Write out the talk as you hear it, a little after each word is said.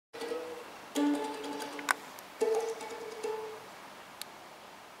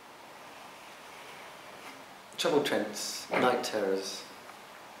Troubled Trents, Night Terrors,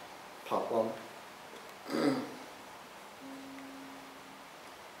 Part 1.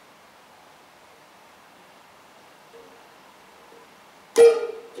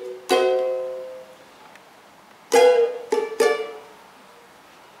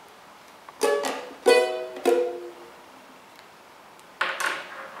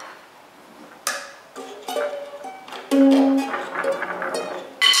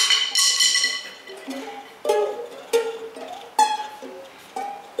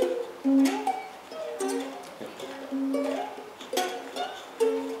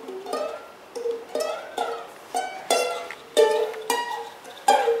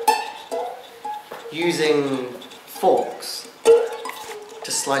 Using forks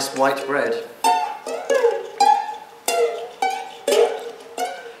to slice white bread.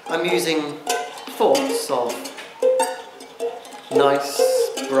 I'm using forks of nice,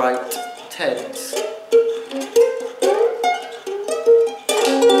 bright Teds.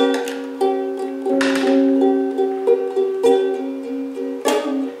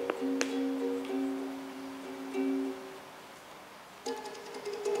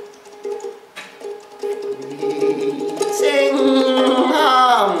 Eating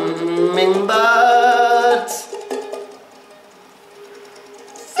hummingbirds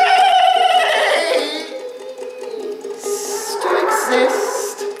cease to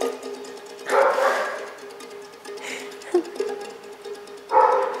exist.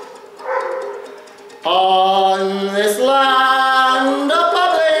 On this land of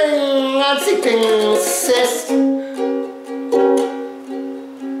bubbling and seeping cyst,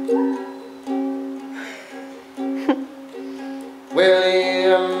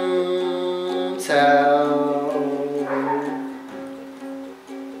 William Tell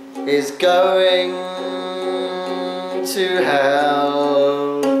is going to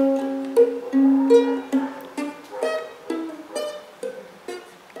hell.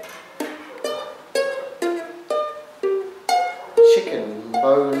 Chicken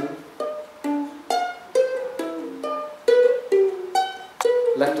bone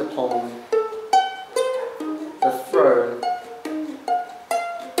left upon the throne.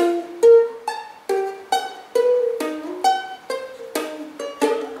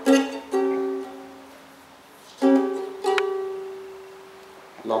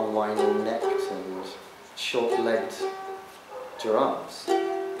 Long winding necked and short-legged giraffes are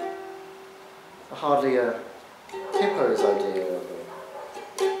hardly a hippo's idea of a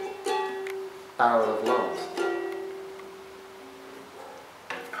barrel of lard.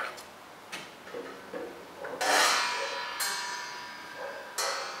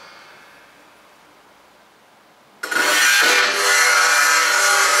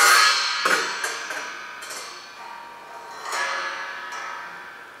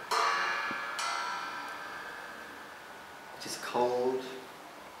 It is cold,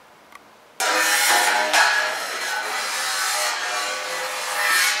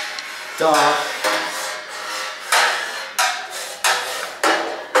 dark,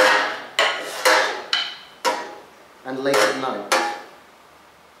 and late at night,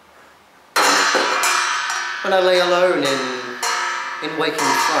 when I lay alone in waking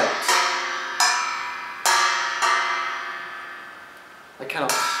fright. I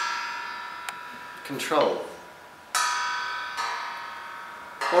cannot control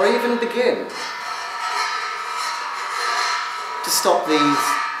or even begin to stop these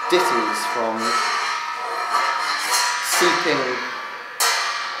ditties from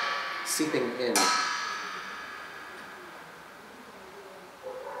seeping in.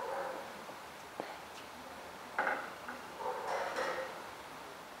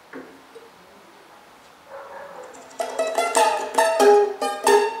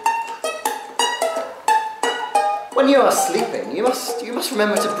 When you are sleeping, you must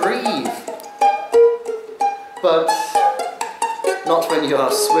remember to breathe, but not when you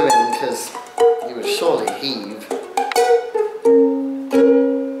are swimming, because you would surely heave.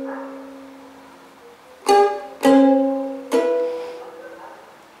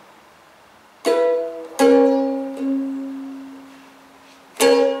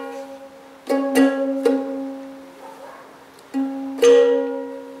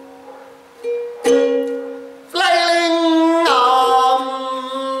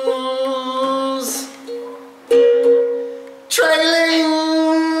 Trailing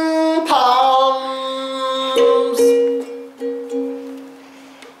palms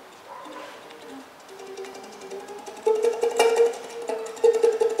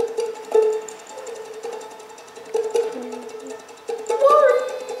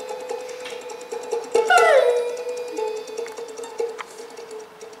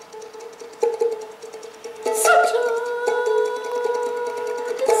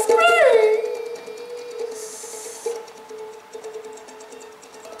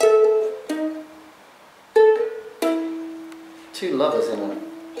two lovers in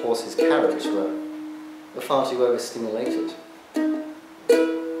a horse's carriage were far too overstimulated and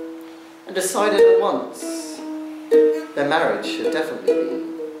decided at once their marriage should definitely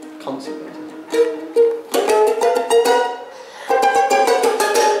be consummated.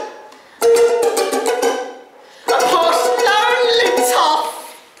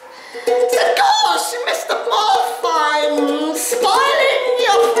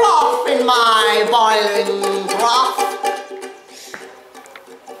 Boiling broth.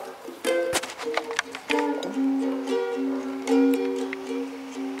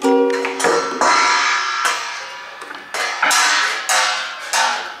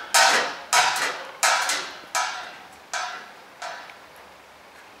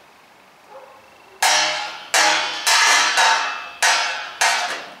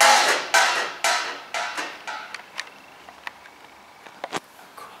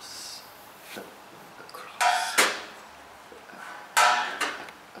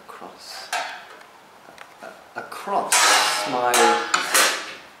 Across my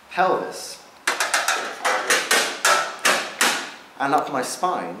pelvis and up my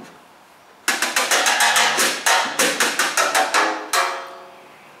spine,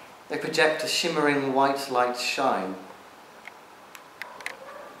 they project a shimmering white light shine.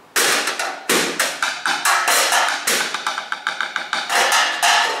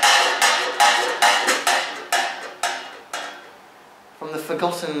 From the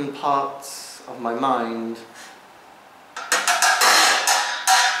forgotten parts of my mind,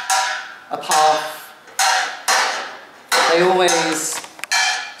 a path they always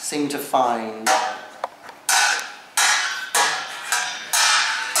seem to find.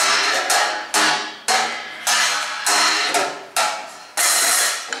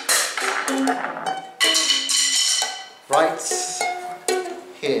 Right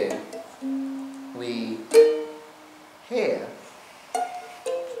here, we hear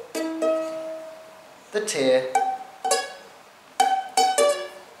the tear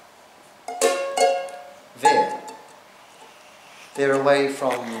veer away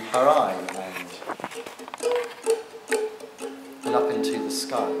from her eye and up into the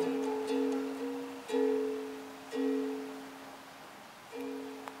sky.